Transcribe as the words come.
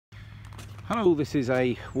Hello, this is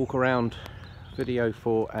a walk around video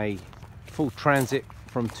for a full transit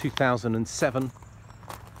from 2007.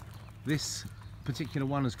 This particular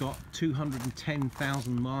one has got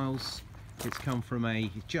 210,000 miles. It's come from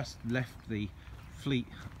it just left the fleet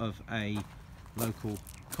of a local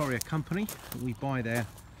courier company. We buy their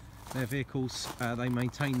vehicles, they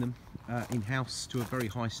maintain them in-house to a very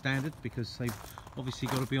high standard because they've obviously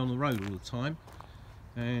got to be on the road all the time.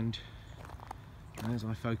 And as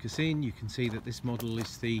I focus in, you can see that this model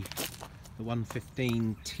is the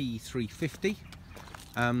 115 T350.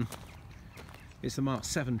 It's the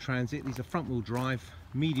Mk7 Transit. These are front wheel drive,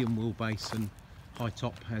 medium wheelbase and high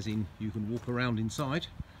top, as in you can walk around inside.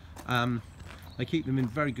 They keep them in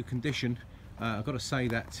very good condition. I've got to say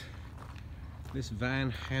that this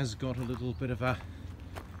van has got a little bit of a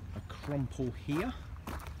crumple here.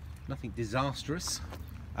 Nothing disastrous.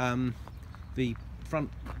 The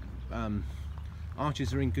front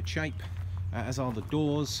arches are in good shape, as are the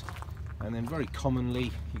doors, and then very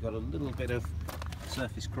commonly you've got a little bit of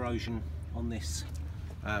surface corrosion on this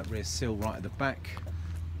rear sill right at the back,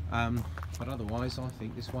 but otherwise I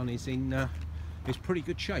think this one is in pretty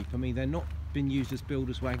good shape. I mean, they're not been used as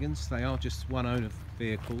builders wagons, they are just one owner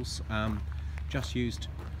vehicles, just used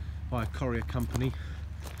by a courier company.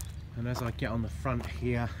 And as I get on the front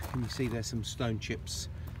here, can you see there's some stone chips,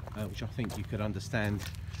 which I think you could understand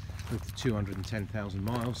with the 210,000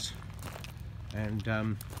 miles.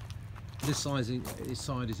 And this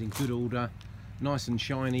side is in good order, nice and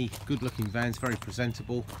shiny, good looking vans, very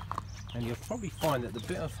presentable. And you'll probably find that the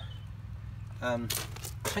bit of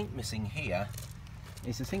paint missing here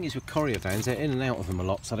is, the thing is with courier vans, they're in and out of them a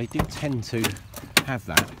lot, so they do tend to have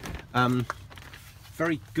that.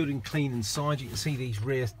 Very good and clean inside. You can see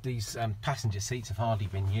these passenger seats have hardly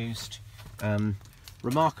been used.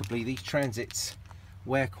 Remarkably, these transits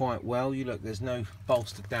wear quite well. You look, there's no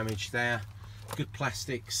bolster damage there. Good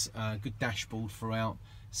plastics, good dashboard throughout,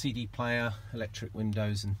 CD player, electric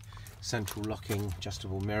windows and central locking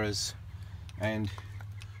adjustable mirrors, and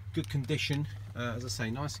good condition. As I say,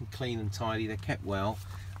 nice and clean and tidy. They're kept well.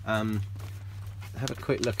 Have a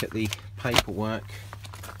quick look at the paperwork.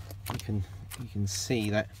 You can see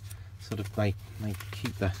that sort of they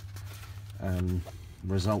keep the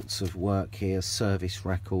results of work here, service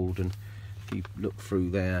record, and if you look through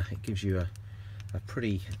there it gives you a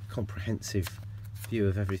pretty comprehensive view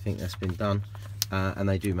of everything that's been done. And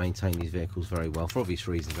they do maintain these vehicles very well for obvious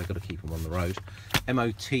reasons. They've got to keep them on the road.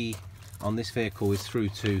 MOT on this vehicle is through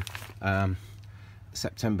to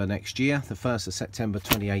September next year, the 1st of September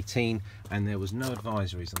 2018, and there was no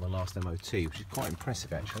advisories on the last MOT, which is quite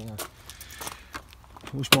impressive actually.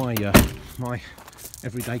 I wish my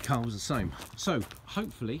everyday car was the same. So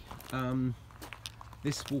hopefully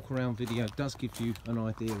this walk around video does give you an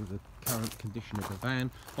idea of the current condition of the van.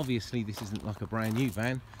 Obviously this isn't like a brand new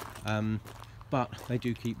van, but they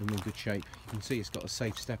do keep them in good shape. You can see it's got a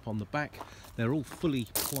safe step on the back. They're all fully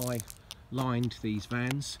ply lined, these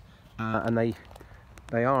vans, and they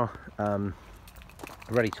are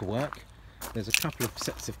ready to work. There's a couple of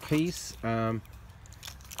sets of keys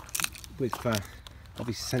with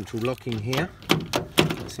obviously central locking here.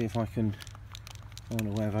 Let's see if I can find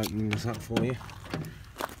a way of opening this up for you.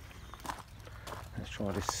 Let's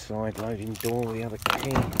try this side loading door with the other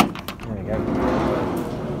key. There we go.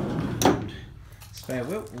 Spare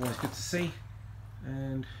wheel, always good to see.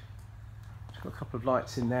 And it's got a couple of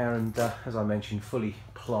lights in there, and as I mentioned, fully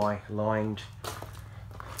ply lined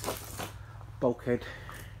bulkhead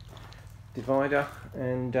divider,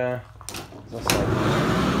 and as I say,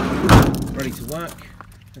 ready to work.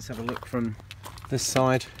 Let's have a look from this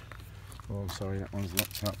side. Oh, I'm sorry, that one's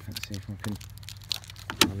locked up. Let's see if I can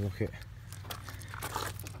unlock it.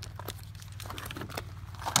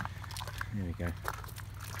 There we go.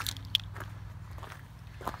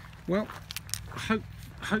 Well,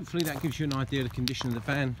 hopefully that gives you an idea of the condition of the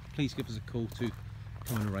van. Please give us a call to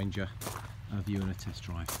come and arrange a view and a test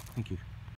drive. Thank you.